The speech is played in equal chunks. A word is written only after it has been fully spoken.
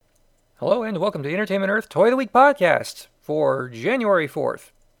Hello and welcome to the Entertainment Earth Toy of the Week podcast for January 4th,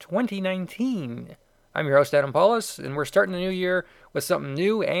 2019. I'm your host, Adam Paulus, and we're starting the new year with something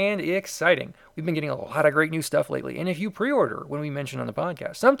new and exciting. We've been getting a lot of great new stuff lately, and if you pre-order when we mention on the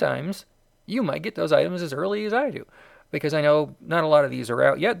podcast, sometimes you might get those items as early as I do, because I know not a lot of these are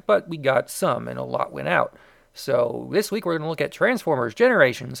out yet, but we got some, and a lot went out. So this week we're going to look at Transformers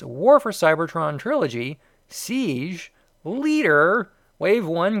Generations, War for Cybertron Trilogy, Siege, Leader, Wave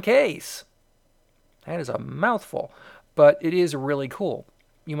 1 case. That is a mouthful, but it is really cool.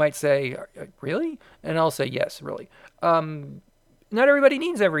 You might say, really? And I'll say, yes, really. Not everybody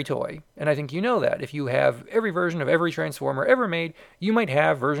needs every toy, and I think you know that. If you have every version of every Transformer ever made, you might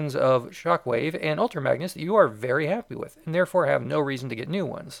have versions of Shockwave and Ultra Magnus that you are very happy with, and therefore have no reason to get new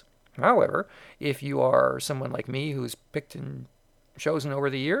ones. However, if you are someone like me who's picked and chosen over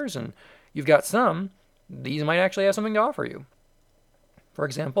the years, and you've got some, these might actually have something to offer you. For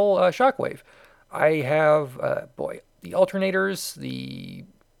example, Shockwave. I have, the alternators, the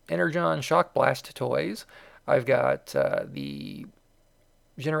Energon Shock Blast toys. I've got the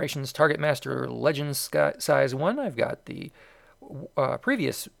Generations Target Master Legends Size 1. I've got the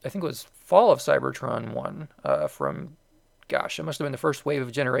previous, I think it was Fall of Cybertron 1 from, gosh, it must have been the first wave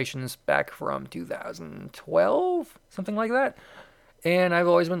of Generations back from 2012, something like that. And I've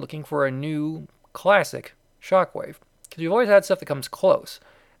always been looking for a new classic Shockwave, because you've always had stuff that comes close.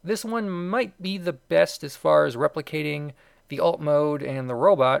 This one might be the best as far as replicating the alt mode and the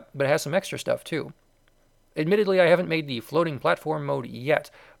robot, but it has some extra stuff too. Admittedly, I haven't made the floating platform mode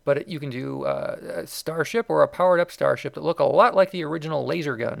yet, but you can do a starship or a powered-up starship that look a lot like the original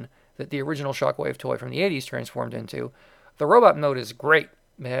laser gun that the original Shockwave toy from the 80s transformed into. The robot mode is great.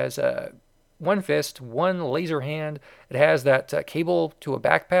 It has one fist, one laser hand. It has that cable to a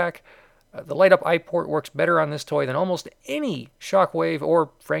backpack. The light-up eye port works better on this toy than almost any Shockwave or,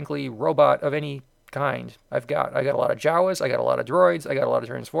 frankly, robot of any kind I've got. I got a lot of Jawas, I got a lot of droids, I got a lot of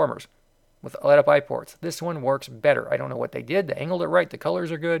Transformers with light-up eye ports. This one works better. I don't know what they did. They angled it right. The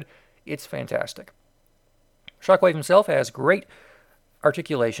colors are good. It's fantastic. Shockwave himself has great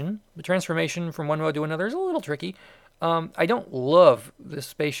articulation. The transformation from one mode to another is a little tricky. I don't love the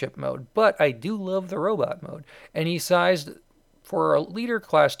spaceship mode, but I do love the robot mode. And he's sized for a leader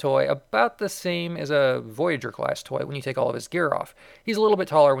class toy about the same as a Voyager class toy when you take all of his gear off. He's a little bit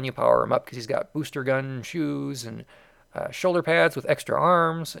taller when you power him up because he's got booster gun shoes and shoulder pads with extra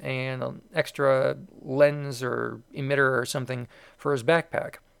arms and an extra lens or emitter or something for his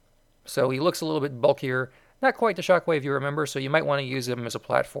backpack. So he looks a little bit bulkier. Not quite the Shockwave you remember, so you might want to use him as a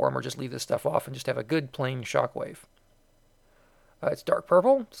platform or just leave this stuff off and just have a good plain Shockwave. It's dark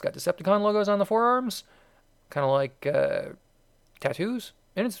purple. It's got Decepticon logos on the forearms, kind of like tattoos,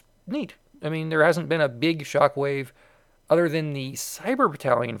 and it's neat. I mean, there hasn't been a big Shockwave other than the Cyber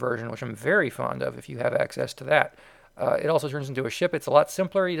Battalion version, which I'm very fond of if you have access to that. It also turns into a ship. It's a lot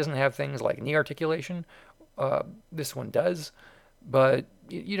simpler. He doesn't have things like knee articulation. This one does, but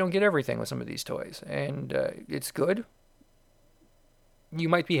you don't get everything with some of these toys, and it's good. You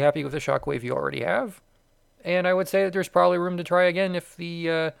might be happy with the Shockwave you already have, and I would say that there's probably room to try again if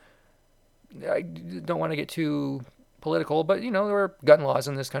the... I don't want to get too political, but there are gun laws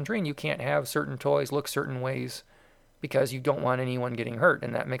in this country, and you can't have certain toys look certain ways because you don't want anyone getting hurt,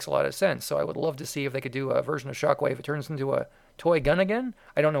 and that makes a lot of sense. So I would love to see if they could do a version of Shockwave that turns into a toy gun again.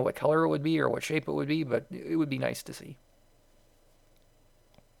 I don't know what color it would be or what shape it would be, but it would be nice to see.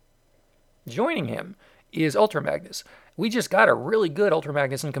 Joining him is Ultra Magnus. We just got a really good Ultra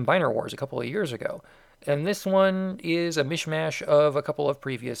Magnus in Combiner Wars a couple of years ago, and this one is a mishmash of a couple of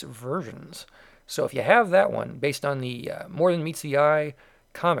previous versions. So if you have that one, based on the More Than Meets the Eye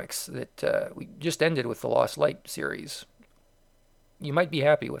comics that we just ended with the Lost Light series, you might be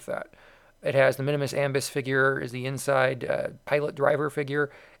happy with that. It has the Minimus Ambus figure as the inside pilot driver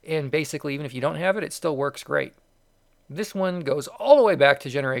figure, and basically even if you don't have it, it still works great. This one goes all the way back to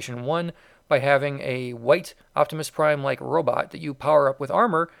Generation 1 by having a white Optimus Prime-like robot that you power up with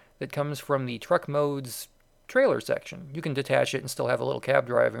armor that comes from the Truck Mode's trailer section. You can detach it and still have a little cab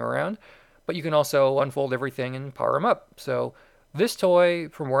driving around, but you can also unfold everything and power him up. So this toy,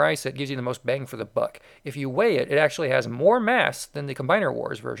 from where I sit, gives you the most bang for the buck. If you weigh it, it actually has more mass than the Combiner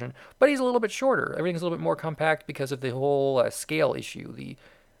Wars version, but he's a little bit shorter. Everything's a little bit more compact because of the whole scale issue. The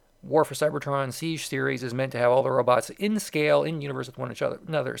War for Cybertron Siege series is meant to have all the robots in scale, in universe with one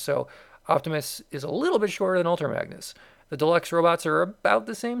another. So Optimus is a little bit shorter than Ultra Magnus. The deluxe robots are about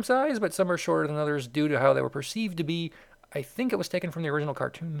the same size, but some are shorter than others due to how they were perceived to be. I think it was taken from the original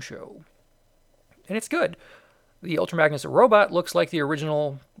cartoon show. And it's good. The Ultra Magnus robot looks like the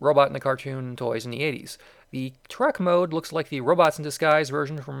original robot in the cartoon toys in the 80s. The truck mode looks like the Robots in Disguise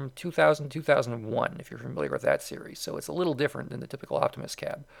version from 2000-2001, if you're familiar with that series. So it's a little different than the typical Optimus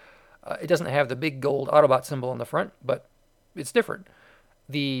cab. It doesn't have the big gold Autobot symbol on the front, but it's different.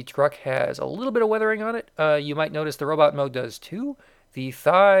 The truck has a little bit of weathering on it. You might notice the robot mode does too. The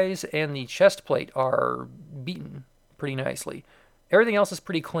thighs and the chest plate are beaten pretty nicely. Everything else is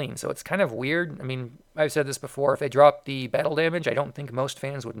pretty clean, so it's kind of weird. I mean, I've said this before. If they drop the battle damage, I don't think most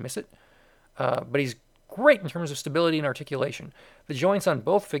fans would miss it. But he's great in terms of stability and articulation. The joints on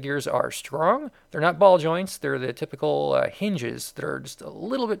both figures are strong. They're not ball joints. They're the typical hinges that are just a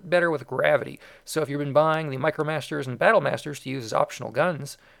little bit better with gravity. So if you've been buying the Micromasters and Battle Masters to use as optional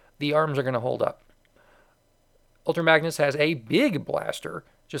guns, the arms are going to hold up. Ultra Magnus has a big blaster,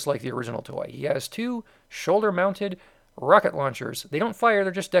 just like the original toy. He has 2 shoulder-mounted rocket launchers. They don't fire,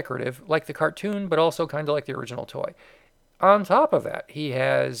 they're just decorative, like the cartoon, but also kind of like the original toy. On top of that, he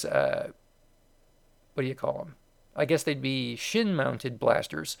has what do you call them? I guess they'd be shin-mounted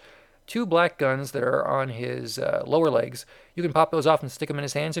blasters. 2 black guns that are on his lower legs. You can pop those off and stick them in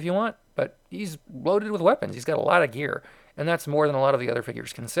his hands if you want, but he's loaded with weapons. He's got a lot of gear, and that's more than a lot of the other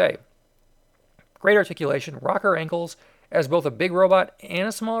figures can say. Great articulation, rocker ankles as both a big robot and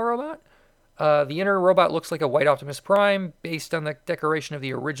a small robot. The inner robot looks like a white Optimus Prime based on the decoration of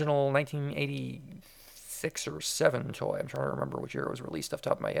the original 1986 or 7 toy. I'm trying to remember which year it was released off the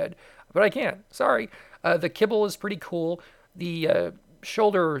top of my head, but I can't. Sorry. The kibble is pretty cool. The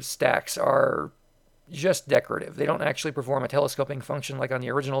shoulder stacks are just decorative. They don't actually perform a telescoping function like on the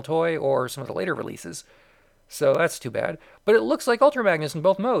original toy or some of the later releases. So that's too bad. But it looks like Ultra Magnus in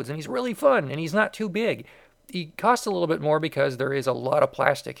both modes, and he's really fun, and he's not too big. He costs a little bit more because there is a lot of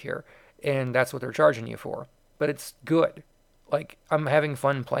plastic here, and that's what they're charging you for. But it's good. Like, I'm having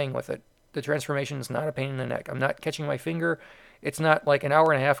fun playing with it. The transformation is not a pain in the neck. I'm not catching my finger. It's not like an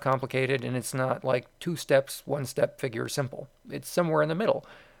hour and a half complicated, and it's not like 2 steps, 1-step figure simple. It's somewhere in the middle.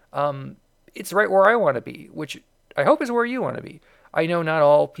 It's right where I want to be, which I hope is where you want to be. I know not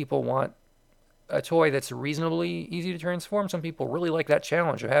all people want a toy that's reasonably easy to transform. Some people really like that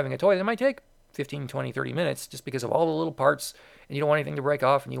challenge of having a toy that might take 15, 20, 30 minutes just because of all the little parts, and you don't want anything to break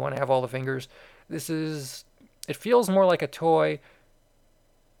off, and you want to have all the fingers. It feels more like a toy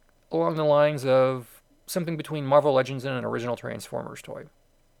along the lines of something between Marvel Legends and an original Transformers toy.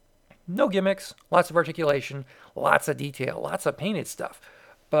 No gimmicks, lots of articulation, lots of detail, lots of painted stuff.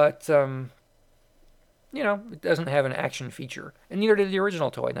 But, it doesn't have an action feature. And neither did the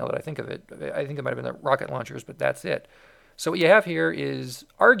original toy, now that I think of it. I think it might have been the rocket launchers, but that's it. So what you have here is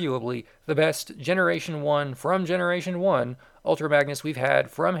arguably the best Generation 1 from Generation 1 Ultra Magnus we've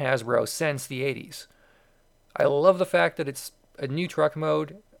had from Hasbro since the 80s. I love the fact that it's a new truck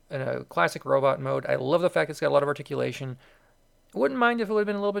mode and a classic robot mode. I love the fact it's got a lot of articulation. I wouldn't mind if it would have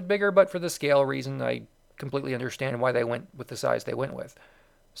been a little bit bigger, but for the scale reason, I completely understand why they went with the size they went with.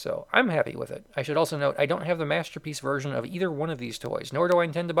 So I'm happy with it. I should also note, I don't have the Masterpiece version of either one of these toys, nor do I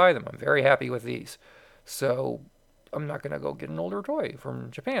intend to buy them. I'm very happy with these. So I'm not going to go get an older toy from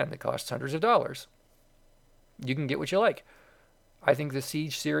Japan that costs hundreds of dollars. You can get what you like. I think the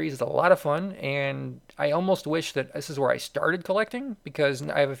Siege series is a lot of fun, and I almost wish that this is where I started collecting, because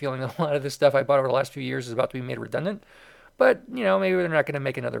I have a feeling that a lot of this stuff I bought over the last few years is about to be made redundant. But, maybe they're not going to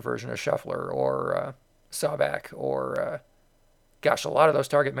make another version of Shuffler or Sawback or, a lot of those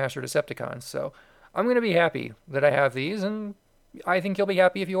Target Master Decepticons. So I'm going to be happy that I have these, and I think you'll be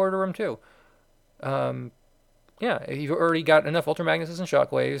happy if you order them too. If you've already got enough Ultra Magnuses and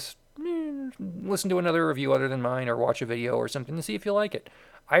Shockwaves, listen to another review other than mine or watch a video or something to see if you like it.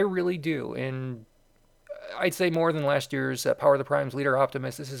 I really do, and I'd say more than last year's Power of the Primes Leader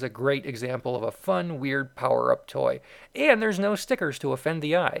Optimus, this is a great example of a fun, weird power-up toy. And there's no stickers to offend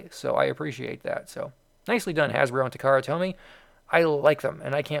the eye, so I appreciate that. So, nicely done, Hasbro and Takara Tomy. I like them,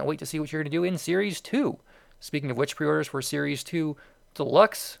 and I can't wait to see what you're going to do in Series 2. Speaking of which, pre-orders for Series 2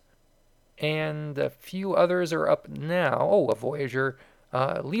 Deluxe and a few others are up now. Oh, a Voyager.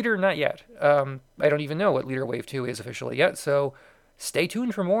 Leader, not yet. I don't even know what Leader Wave 2 is officially yet, so stay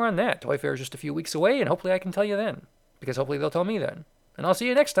tuned for more on that. Toy Fair is just a few weeks away, and hopefully I can tell you then, because hopefully they'll tell me then. And I'll see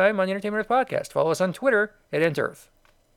you next time on the Entertainment Earth Podcast. Follow us on Twitter at EntEarth.